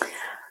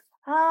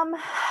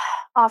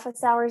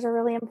 Office hours are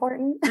really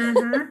important.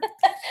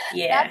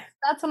 Yeah.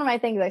 That's one of my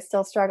things I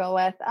still struggle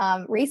with.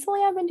 Recently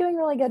I've been doing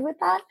really good with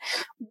that,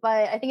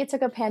 but I think it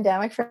took a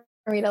pandemic for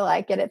me to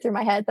like get it through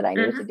my head that I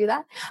needed to do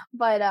that.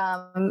 But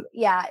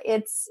yeah,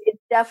 it's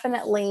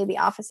definitely the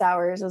office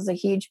hours was a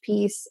huge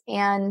piece,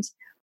 and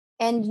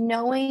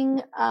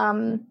knowing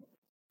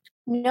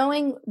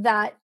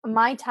that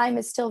my time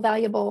is still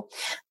valuable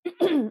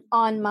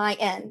on my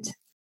end.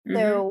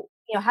 So,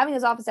 having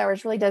those office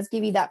hours really does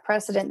give you that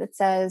precedent that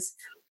says,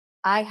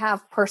 I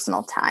have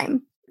personal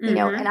time,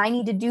 and I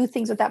need to do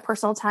things with that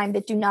personal time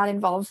that do not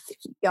involve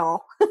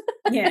y'all.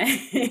 Yeah.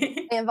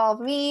 They involve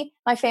me,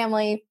 my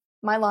family,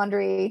 my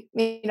laundry,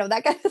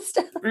 that kind of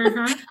stuff.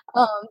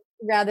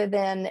 Rather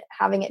than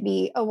having it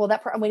be, oh, well,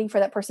 I'm waiting for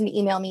that person to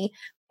email me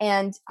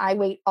and I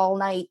wait all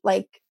night,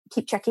 like,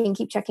 keep checking.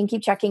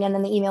 And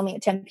then they email me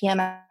at 10 p.m.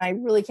 and I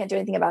really can't do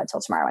anything about it till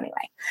tomorrow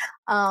anyway.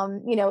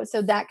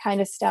 So that kind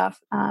of stuff.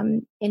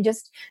 And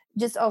just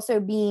also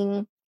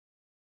being,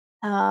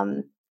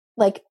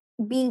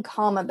 being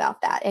calm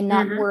about that and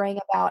not worrying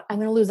about, I'm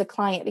going to lose a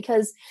client,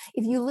 because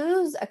if you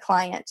lose a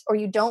client or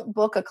you don't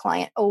book a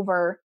client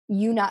over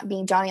you not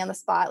being Johnny on the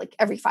spot, like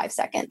every 5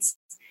 seconds,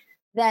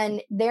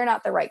 then they're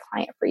not the right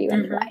client for you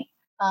anyway.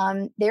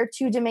 They're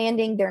too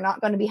demanding. They're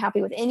not going to be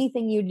happy with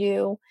anything you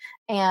do.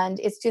 And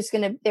it's just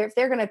going to, if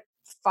they're going to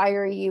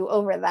fire you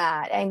over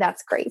that, and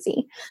that's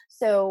crazy.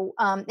 So,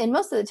 and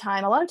most of the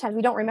time, a lot of times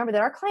we don't remember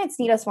that our clients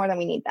need us more than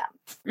we need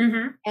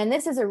them. And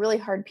this is a really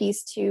hard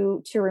piece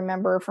to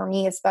remember for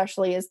me,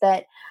 especially, is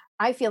that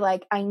I feel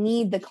like I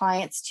need the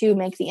clients to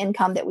make the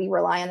income that we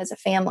rely on as a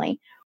family.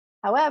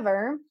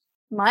 However,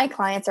 my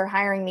clients are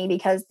hiring me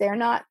because they don't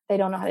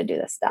know how to do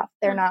this stuff.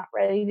 They're not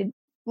ready to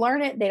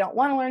learn it. They don't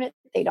want to learn it.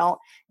 They don't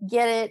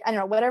get it. I don't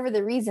know, whatever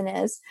the reason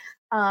is.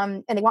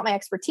 And they want my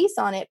expertise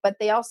on it, but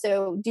they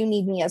also do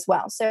need me as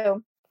well.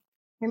 So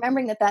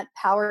remembering that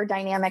power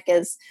dynamic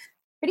is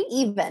pretty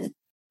even,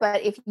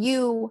 but if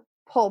you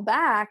pull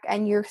back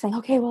and you're saying,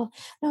 okay, well,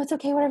 no, it's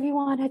okay. Whatever you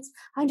want.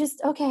 I'm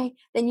just okay.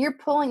 Then you're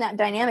pulling that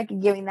dynamic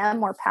and giving them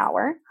more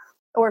power.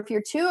 Or if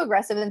you're too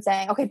aggressive and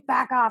saying, okay,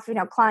 back off,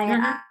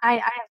 client, I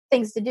have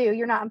things to do.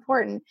 You're not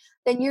important.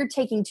 Then you're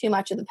taking too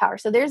much of the power.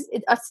 So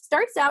it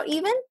starts out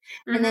even,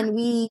 and then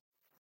we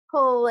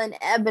pull and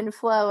ebb and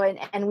flow,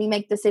 and we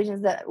make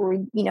decisions that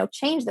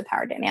change the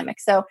power dynamic.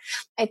 So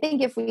I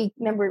think if we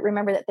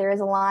remember that there is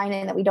a line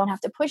and that we don't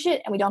have to push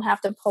it and we don't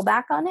have to pull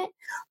back on it,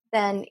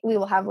 then we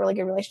will have really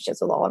good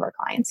relationships with all of our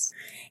clients.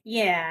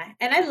 Yeah.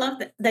 And I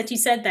love that you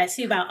said that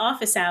too about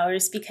office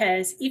hours,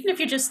 because even if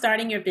you're just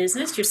starting your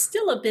business, you're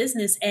still a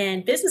business,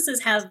 and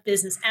businesses have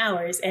business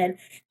hours. And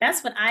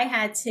that's what I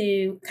had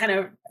to kind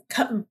of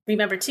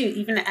remember too,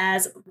 even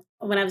as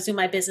when I was doing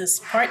my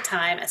business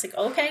part-time. I was like,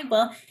 okay,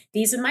 well,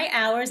 these are my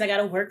hours. I got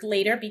to work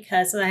later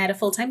because I had a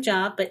full-time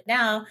job, but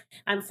now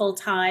I'm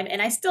full-time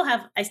and I still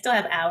have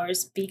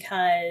hours,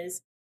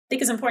 because I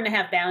think it's important to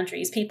have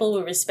boundaries. People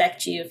will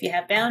respect you if you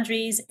have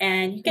boundaries,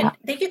 and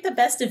they get the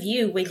best of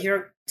you when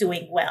you're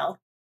doing well.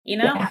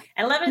 At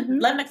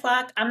 11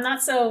 o'clock, I'm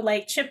not so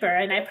chipper,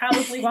 and I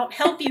probably won't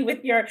help you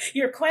with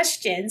your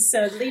questions.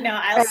 So,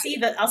 I'll see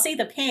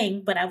the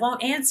ping, but I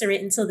won't answer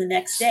it until the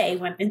next day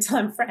until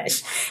I'm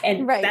fresh.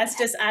 And that's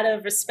just out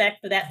of respect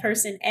for that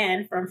person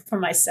and for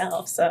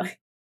myself. So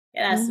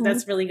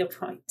that's a really good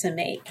point to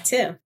make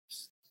too.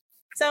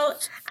 So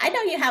I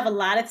know you have a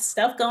lot of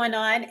stuff going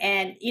on.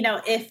 And,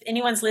 if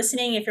anyone's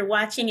listening, if you're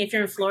watching, if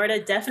you're in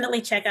Florida,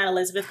 definitely check out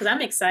Elizabeth because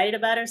I'm excited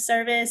about her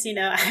service.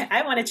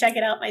 I want to check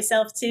it out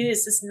myself too.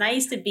 It's just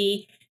nice to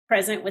be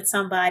present with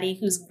somebody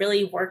who's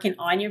really working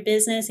on your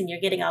business and you're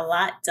getting a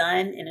lot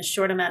done in a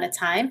short amount of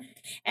time.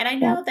 And I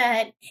Yeah. know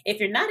that if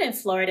you're not in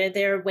Florida,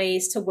 there are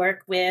ways to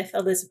work with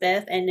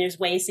Elizabeth and there's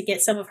ways to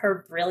get some of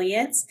her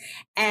brilliance.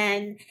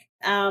 And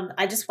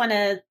I just want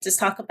to just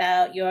talk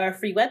about your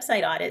free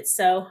website audit.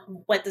 So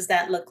what does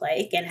that look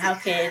like and how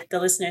could the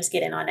listeners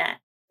get in on that?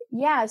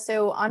 Yeah.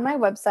 So on my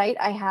website,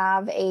 I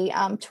have a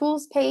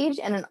tools page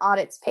and an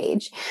audits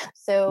page.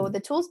 So the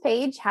tools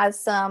page has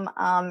some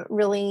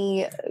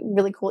really,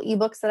 really cool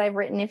ebooks that I've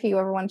written if you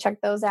ever want to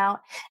check those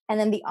out. And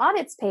then the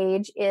audits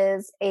page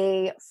is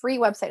a free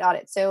website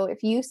audit. So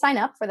if you sign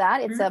up for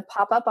that, it's a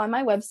pop up on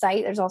my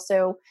website. There's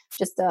also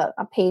just a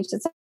page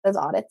that says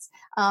audits.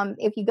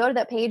 If you go to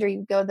that page or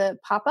you go to the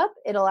pop up,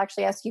 it'll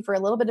actually ask you for a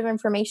little bit of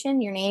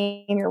information, your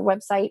name, your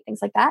website, things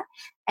like that.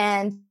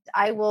 And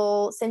I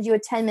will send you a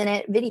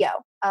 10-minute video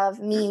of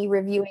me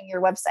reviewing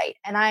your website.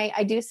 And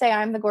I do say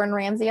I'm the Gordon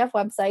Ramsay of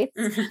websites.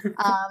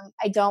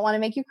 I don't want to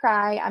make you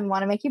cry. I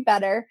want to make you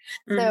better.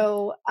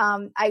 So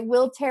I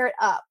will tear it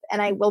up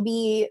and I will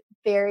be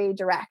very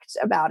direct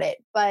about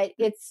it, but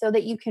it's so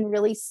that you can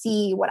really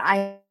see what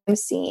I'm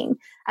seeing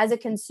as a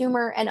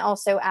consumer and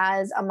also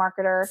as a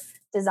marketer,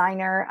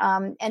 designer.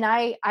 And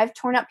I've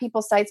torn up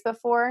people's sites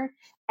before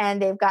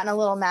and they've gotten a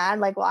little mad,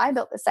 like, well, I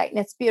built the site and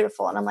it's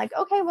beautiful. And I'm like,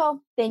 okay,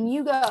 well, then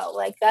you go.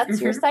 Like,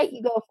 that's your site,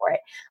 you go for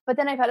it. But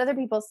then I've had other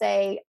people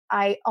say,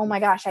 oh my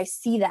gosh, I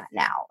see that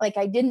now. Like,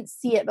 I didn't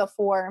see it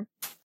before.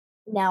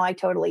 Now I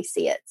totally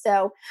see it.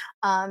 So,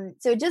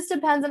 so it just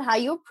depends on how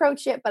you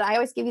approach it. But I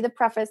always give you the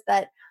preface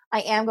that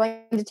I am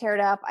going to tear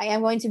it up. I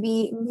am going to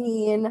be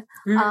mean,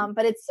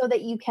 but it's so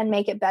that you can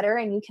make it better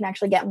and you can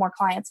actually get more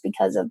clients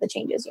because of the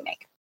changes you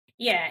make.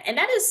 Yeah, and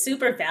that is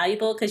super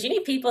valuable because you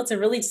need people to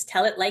really just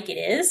tell it like it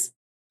is.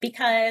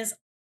 Because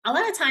a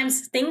lot of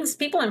times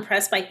people are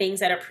impressed by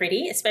things that are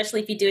pretty,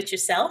 especially if you do it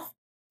yourself.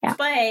 Yeah.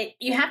 But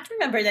you have to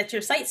remember that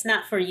your site's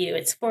not for you.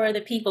 It's for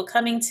the people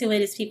coming to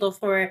it. It's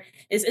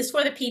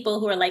for the people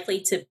who are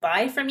likely to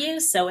buy from you.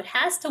 So it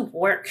has to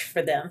work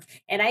for them.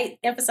 And I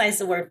emphasize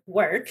the word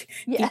work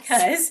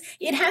because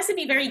it has to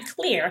be very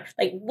clear,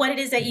 like what it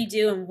is that you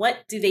do and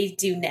what do they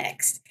do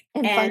next.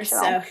 And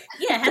so,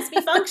 yeah, it has to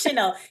be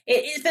functional.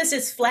 If it's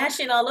just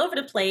flashing all over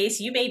the place,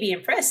 you may be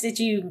impressed that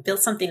you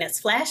built something that's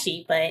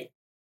flashy, but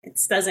it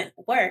doesn't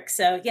work.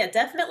 So, yeah,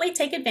 definitely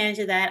take advantage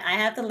of that. I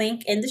have the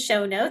link in the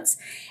show notes.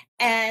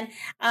 And,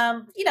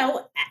 I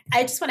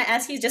just want to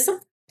ask you just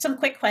some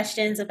quick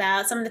questions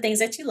about some of the things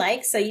that you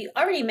like. So you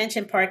already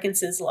mentioned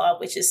Parkinson's law,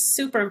 which is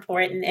super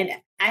important. And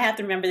I have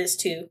to remember this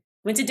too.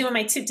 When to do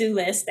my to-do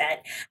list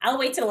that I'll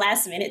wait to the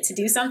last minute to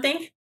do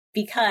something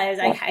because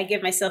I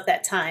give myself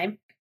that time.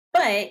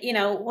 But,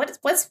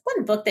 what's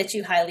one book that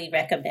you highly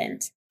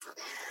recommend?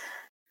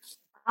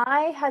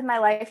 I had my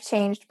life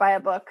changed by a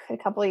book a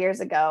couple of years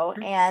ago,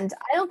 and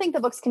I don't think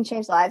the books can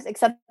change lives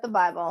except the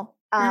Bible.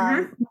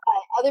 But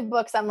other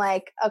books, I'm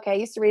like, okay, I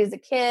used to read as a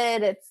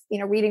kid. It's,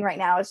 reading right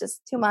now is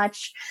just too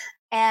much.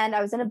 And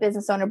I was in a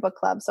business owner book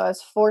club, so I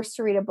was forced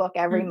to read a book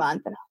every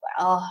month. And I was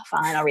like, oh,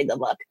 fine, I'll read the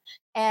book.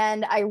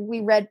 And we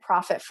read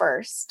Profit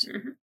First.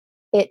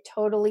 It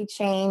totally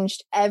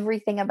changed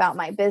everything about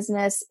my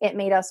business. It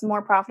made us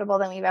more profitable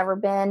than we've ever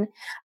been.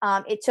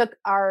 It took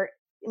our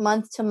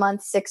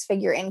month-to-month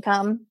 6-figure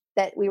income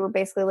that we were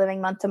basically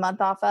living month to month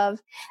off of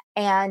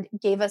and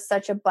gave us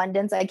such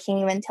abundance. I can't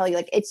even tell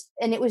you,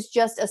 and it was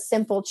just a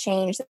simple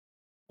change that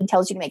he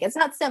tells you to make. It's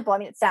not simple. I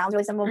mean, it sounds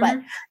really simple, but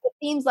it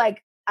seems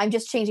like I'm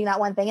just changing that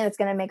one thing and it's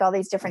going to make all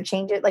these different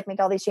changes, make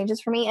all these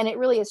changes for me. And it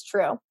really is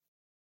true.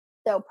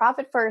 So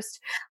Profit First,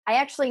 I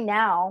actually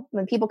now,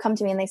 when people come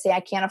to me and they say,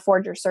 I can't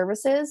afford your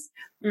services,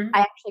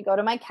 I actually go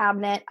to my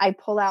cabinet, I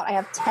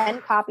have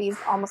 10 copies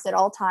almost at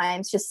all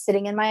times, just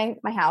sitting in my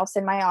house,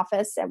 in my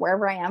office, and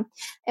wherever I am,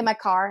 in my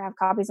car, I have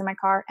copies in my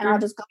car, and I'll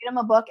just go get them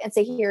a book and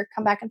say, here,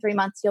 come back in 3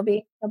 months. You'll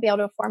be able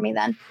to afford me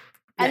then.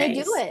 And they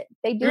do it.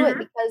 They do it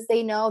because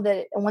they know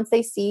that once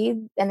they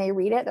see and they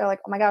read it, they're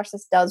like, oh my gosh,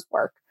 this does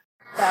work.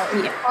 So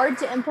it's hard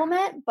to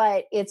implement,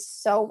 but it's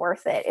so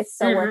worth it. It's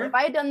so worth it. If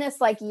I had done this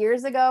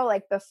years ago,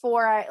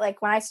 before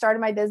when I started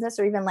my business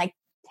or even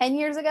 10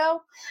 years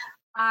ago,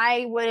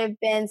 I would have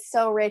been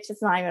so rich.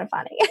 It's not even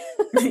funny.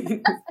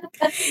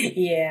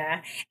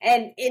 Yeah.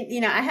 And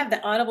I have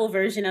the Audible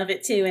version of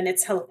it too. And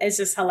it's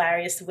just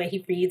hilarious the way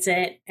he reads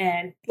it.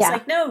 And he's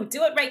like, no,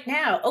 do it right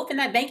now. Open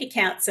that bank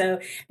account. So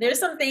there's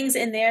some things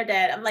in there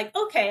that I'm like,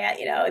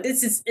 okay,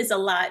 this is a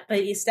lot, but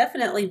it's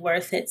definitely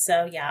worth it.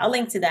 So yeah, I'll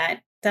link to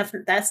that.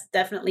 That's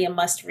definitely a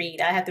must read.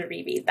 I have to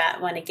reread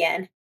that one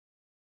again.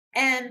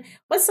 And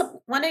what's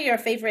one of your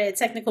favorite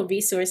technical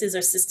resources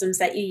or systems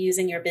that you use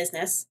in your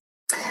business?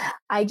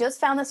 I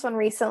just found this one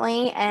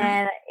recently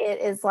and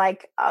it is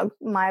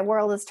my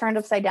world is turned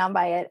upside down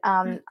by it.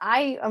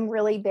 I am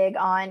really big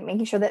on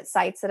making sure that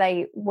sites that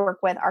I work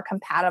with are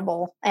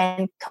compatible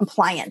and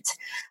compliant.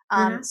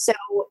 So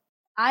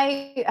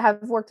I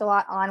have worked a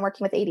lot on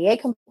working with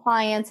ADA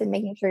compliance and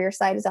making sure your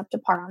site is up to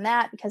par on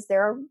that, because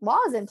there are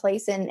laws in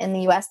place in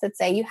the US that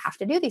say you have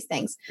to do these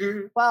things.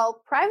 Mm-hmm.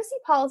 Well, privacy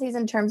policies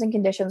and terms and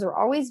conditions are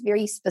always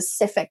very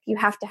specific. You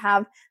have to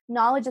have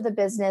knowledge of the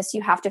business.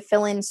 You have to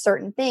fill in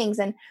certain things.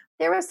 And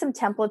there was some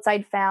templates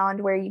I'd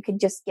found where you could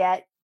just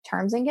get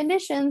terms and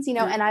conditions,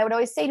 Mm-hmm. and I would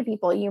always say to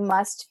people,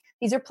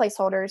 these are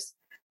placeholders.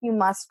 You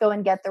must go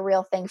and get the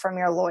real thing from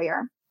your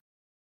lawyer.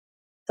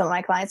 Some of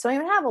my clients don't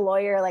even have a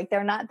lawyer, like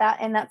they're not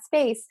that in that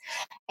space.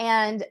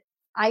 And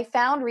I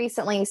found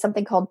recently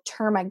something called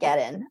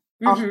Termageddon.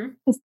 Mm-hmm. Oh,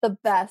 it's the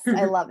best.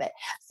 I love it.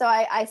 So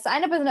I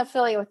signed up as an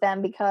affiliate with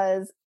them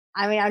because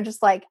I'm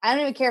just like, I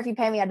don't even care if you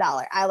pay me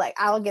 $1.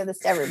 I will give this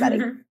to everybody.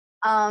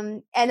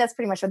 And that's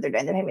pretty much what they're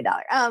doing. They pay me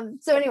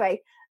 $1. So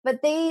anyway,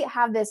 but they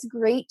have this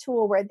great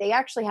tool where they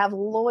actually have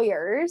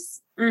lawyers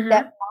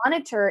that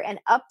monitor and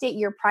update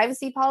your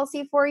privacy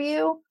policy for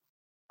you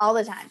all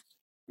the time.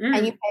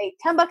 And you pay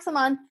 $10 a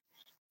month,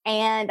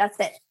 and that's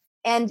it.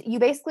 And you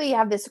basically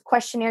have this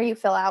questionnaire you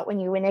fill out when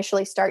you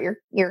initially start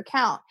your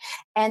account.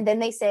 And then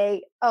they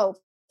say, oh,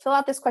 fill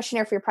out this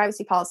questionnaire for your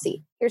privacy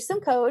policy. Here's some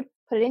code,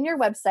 put it in your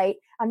website.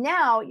 And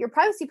now your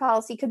privacy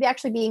policy could be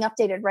actually being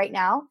updated right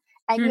now.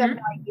 And you have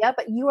no idea,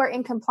 but you are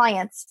in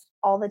compliance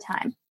all the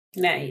time.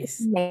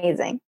 Nice. It's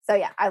amazing. So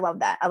yeah, I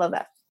love that.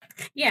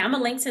 Yeah, I'm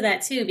gonna link to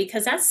that too,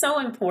 because that's so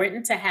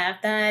important to have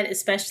that,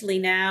 especially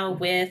now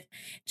with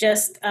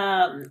just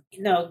GDPR,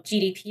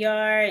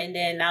 and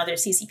then now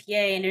there's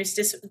CCPA, and there's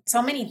just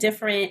so many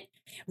different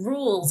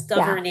rules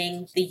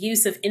governing the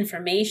use of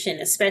information,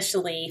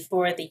 especially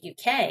for the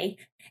UK.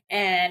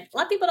 And a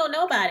lot of people don't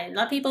know about it. A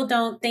lot of people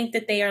don't think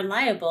that they are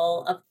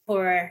liable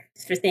for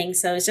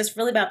things. So it's just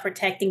really about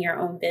protecting your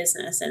own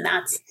business, and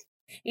that's,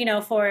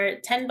 for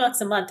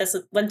 $10 a month, that's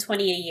 $120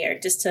 a year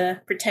just to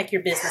protect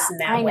your business in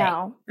that way. I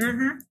know.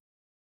 Mm-hmm.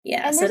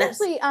 Yeah. And there's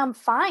actually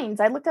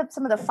fines. I looked up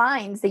some of the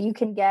fines that you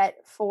can get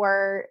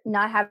for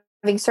not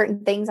having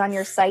certain things on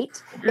your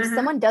site. If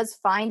someone does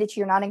find that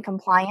you're not in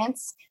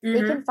compliance,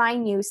 they can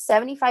fine you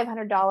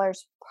 $7,500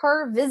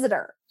 per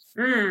visitor.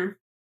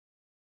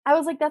 I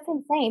was like, that's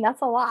insane.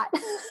 That's a lot.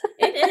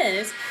 It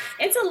is.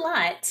 It's a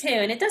lot too.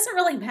 And it doesn't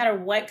really matter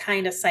what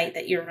kind of site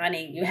that you're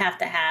running. You have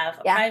to have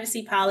a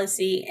privacy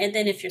policy. And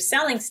then if you're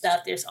selling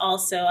stuff, there's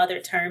also other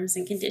terms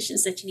and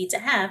conditions that you need to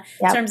have,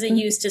 terms of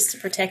use just to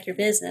protect your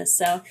business.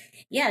 So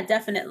yeah,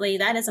 definitely.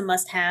 That is a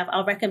must have.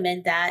 I'll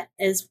recommend that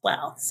as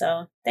well.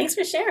 So thanks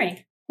for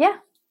sharing. Yeah.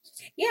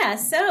 Yeah.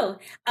 So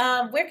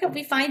where can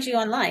we find you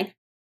online?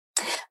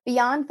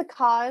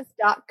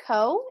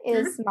 beyondthecause.co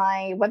is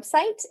my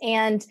website.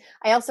 And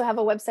I also have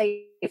a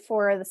website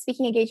for the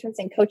speaking engagements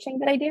and coaching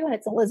that I do, and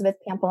it's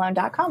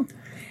elizabethpamplone.com.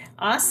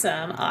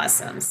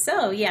 Awesome.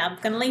 So yeah, I'm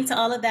going to link to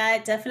all of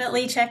that.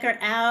 Definitely check her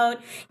out.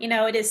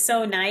 It is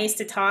so nice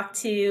to talk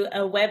to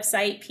a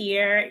website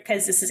peer,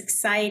 because this is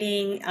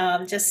exciting.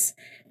 Just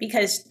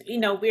because,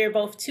 we're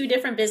both two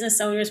different business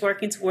owners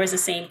working towards the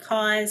same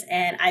cause,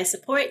 and I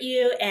support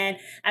you. And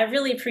I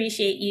really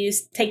appreciate you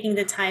taking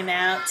the time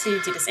out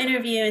to do this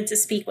interview and to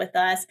speak with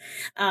us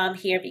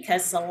here,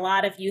 because it's a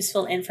lot of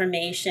useful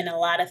information, a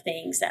lot of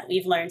things that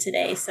we've learned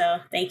today. So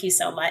thank you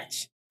so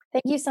much.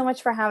 Thank you so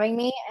much for having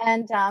me,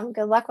 and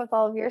good luck with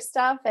all of your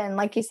stuff. And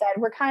like you said,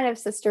 we're kind of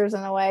sisters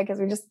in a way, because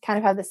we just kind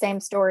of have the same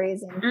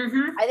stories. And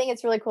I think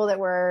it's really cool that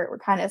we're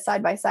kind of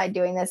side by side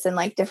doing this in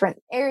like different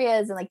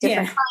areas and like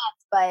different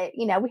clients, but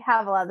we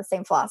have a lot of the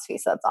same philosophy.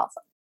 So that's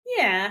awesome.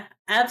 Yeah,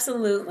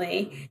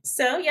 absolutely.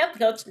 So,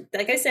 go,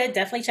 like I said,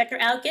 definitely check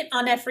her out. Get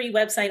on that free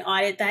website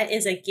audit. That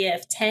is a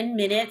gift. 10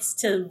 minutes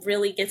to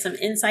really get some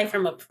insight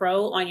from a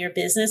pro on your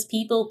business.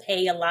 People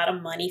pay a lot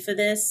of money for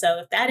this. So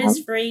if that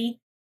is free,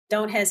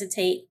 don't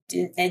hesitate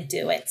and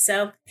do it.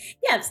 So,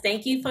 yes,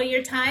 thank you for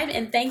your time.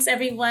 And thanks,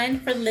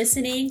 everyone, for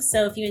listening.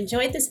 So if you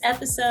enjoyed this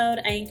episode,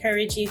 I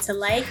encourage you to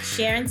like,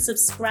 share, and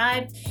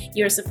subscribe.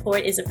 Your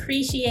support is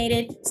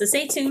appreciated. So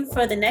stay tuned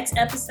for the next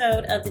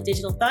episode of the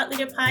Digital Thought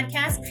Leader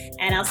Podcast,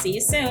 and I'll see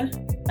you soon.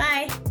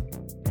 Bye.